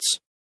someone else.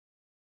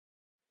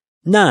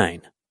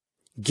 9.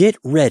 Get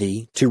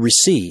ready to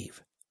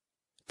receive.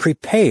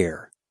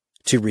 Prepare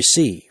to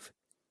receive.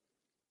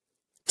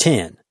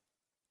 10.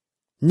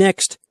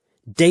 Next,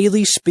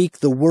 daily speak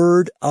the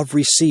word of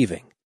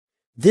receiving.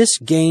 This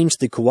gains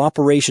the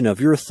cooperation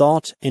of your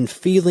thought and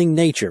feeling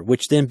nature,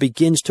 which then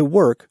begins to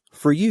work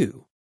for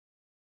you.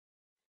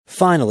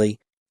 Finally,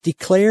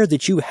 declare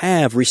that you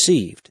have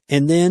received,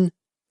 and then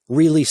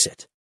release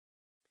it.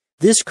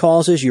 This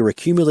causes your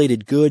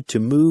accumulated good to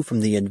move from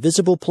the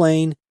invisible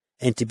plane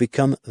and to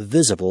become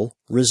visible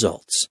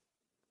results.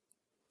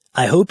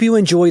 I hope you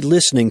enjoyed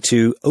listening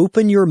to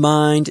Open Your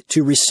Mind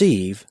to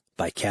Receive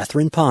by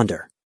Catherine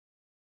Ponder.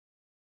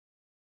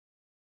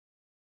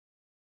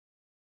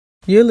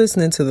 You're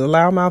listening to the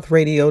Loudmouth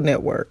Radio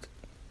Network.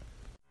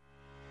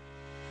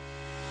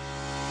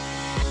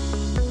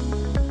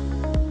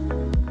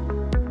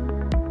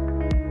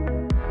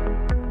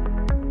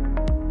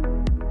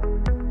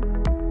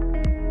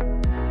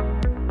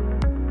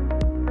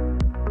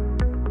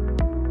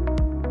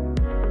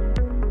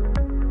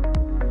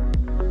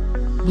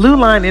 Blue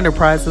Line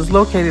Enterprises,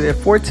 located at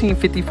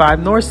 1455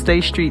 North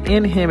State Street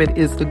in Hemet,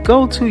 is the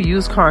go-to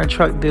used car and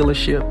truck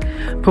dealership,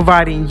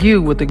 providing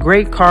you with a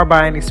great car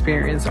buying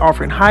experience,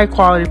 offering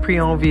high-quality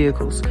pre-owned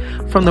vehicles.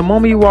 From the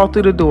moment you walk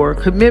through the door,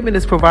 commitment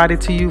is provided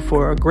to you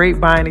for a great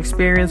buying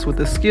experience with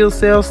a skilled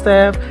sales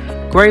staff,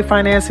 great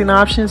financing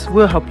options.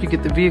 We'll help you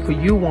get the vehicle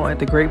you want at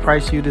the great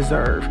price you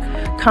deserve.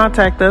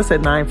 Contact us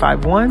at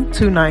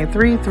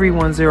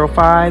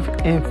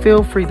 951-293-3105 and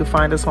feel free to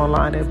find us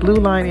online at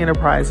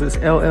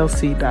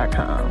BlueLineEnterprisesLLC.com.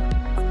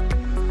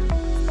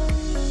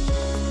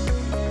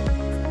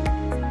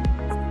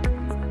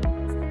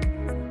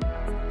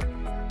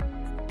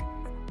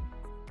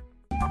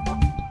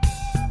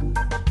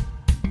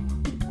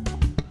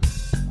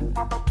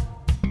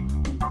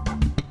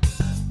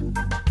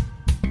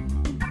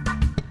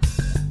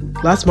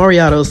 Las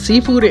Mariatos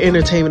Seafood and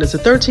Entertainment is a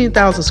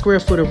 13,000 square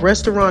foot of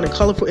restaurant and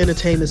colorful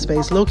entertainment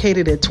space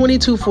located at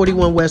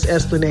 2241 West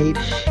Esplanade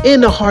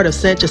in the heart of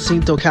San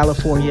Jacinto,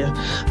 California.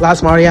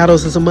 Las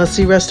Mariatos is a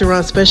must-see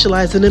restaurant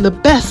specializing in the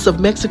best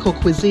of Mexico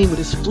cuisine with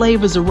its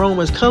flavors,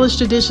 aromas, colors,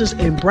 traditions,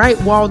 and bright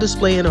wall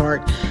display and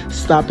art.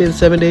 Stop in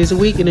 7 days a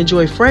week and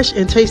enjoy fresh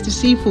and tasty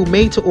seafood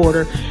made to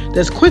order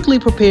that's quickly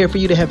prepared for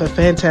you to have a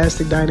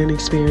fantastic dining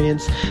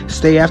experience.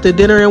 Stay after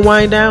dinner and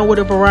wind down with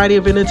a variety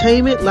of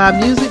entertainment, live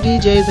music,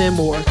 DJs, and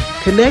more.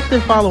 Connect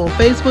and follow on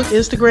Facebook,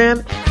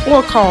 Instagram,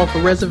 or call for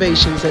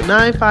reservations at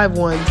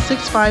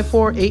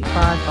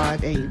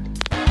 951-654-8558.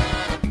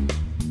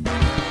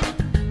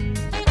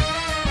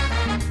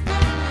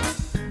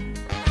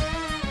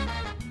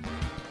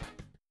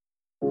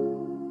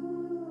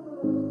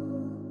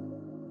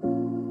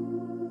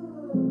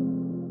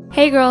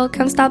 Hey girl,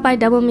 come stop by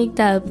Double Meek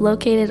Dub,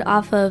 located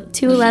off of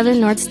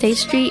 211 North State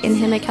Street in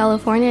Hemet,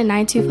 California,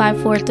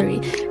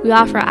 92543. We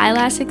offer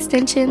eyelash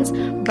extensions,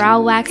 brow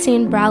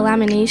waxing, brow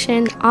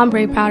lamination,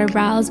 ombre powder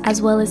brows,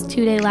 as well as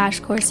 2-day lash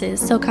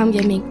courses, so come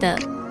get meeked up.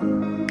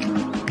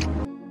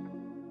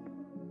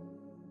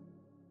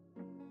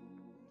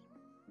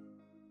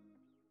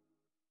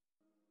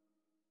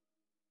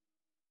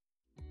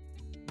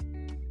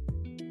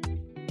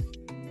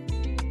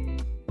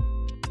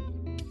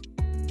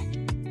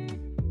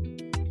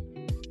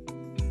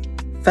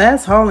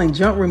 Fast Hauling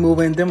Junk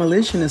Removal and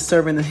Demolition is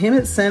serving the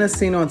Hemet, San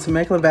Jacinto, and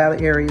Temecula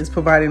Valley areas,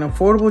 providing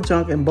affordable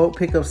junk and bulk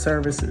pickup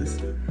services.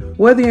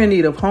 Whether you're in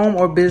need of home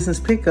or business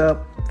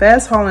pickup,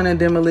 Fast Hauling and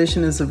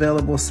Demolition is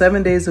available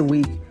 7 days a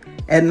week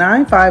at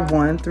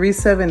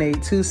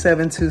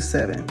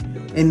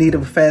 951-378-2727. In need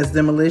of a fast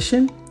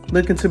demolition?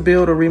 Looking to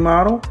build or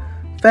remodel?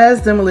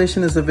 Fast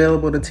Demolition is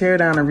available to tear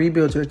down and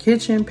rebuild your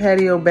kitchen,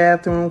 patio,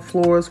 bathroom,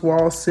 floors,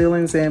 walls,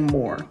 ceilings, and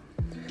more.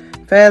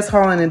 Fast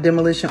Hauling and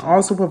Demolition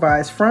also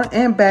provides front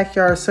and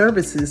backyard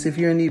services if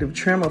you're in need of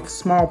trim of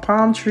small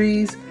palm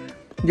trees,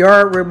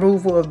 yard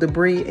removal of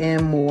debris,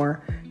 and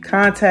more.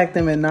 Contact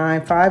them at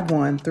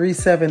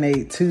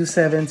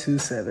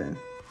 951-378-2727.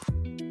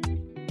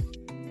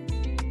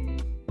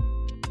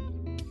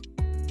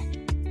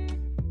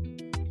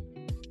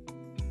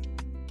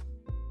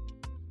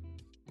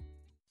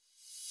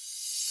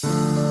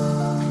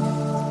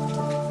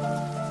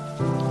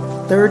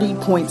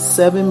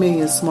 $30.7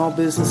 million small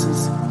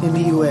businesses in the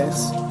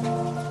U.S.,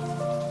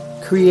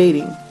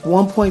 creating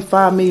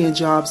 1.5 million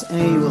jobs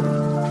annually.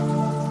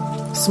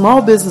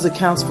 Small business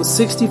accounts for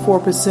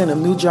 64% of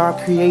new job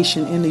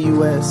creation in the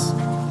U.S.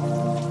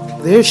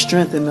 There's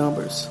strength in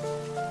numbers.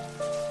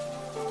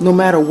 No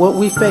matter what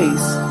we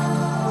face,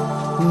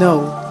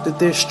 know that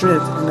there's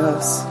strength in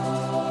us.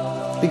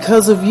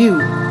 Because of you,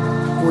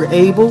 we're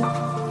able,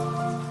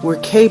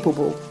 we're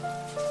capable,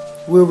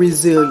 we're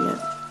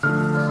resilient.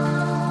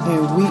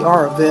 And we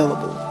are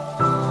available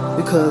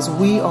because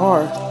we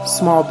are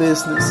small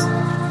business.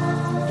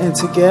 And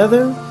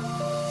together,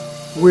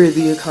 we're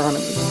the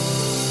economy.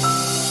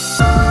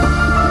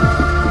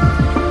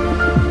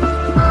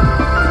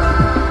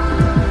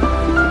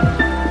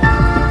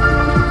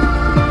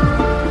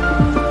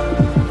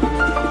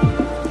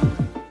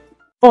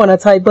 On a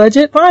tight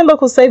budget? Find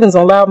local savings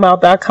on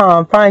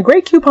loudmouth.com. Find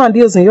great coupon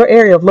deals in your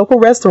area of local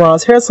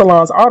restaurants, hair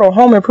salons, auto,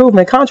 home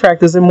improvement,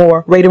 contractors, and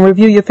more. Rate and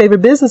review your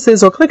favorite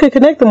businesses or click and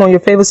connect them on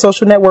your favorite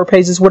social network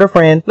pages with a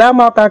friend.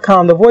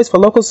 Loudmouth.com, the voice for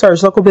local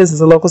search, local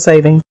business, and local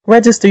saving.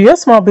 Register your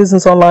small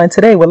business online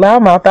today with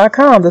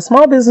Loudmouth.com, the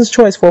small business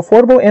choice for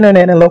affordable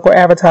internet and local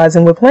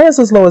advertising with plans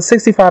as low as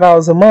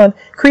 $65 a month.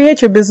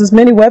 Create your business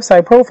mini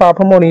website profile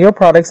promoting your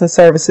products and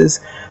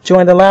services.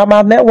 Join the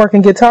Loudmouth network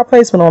and get top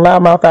placement on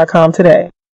Loudmouth.com today.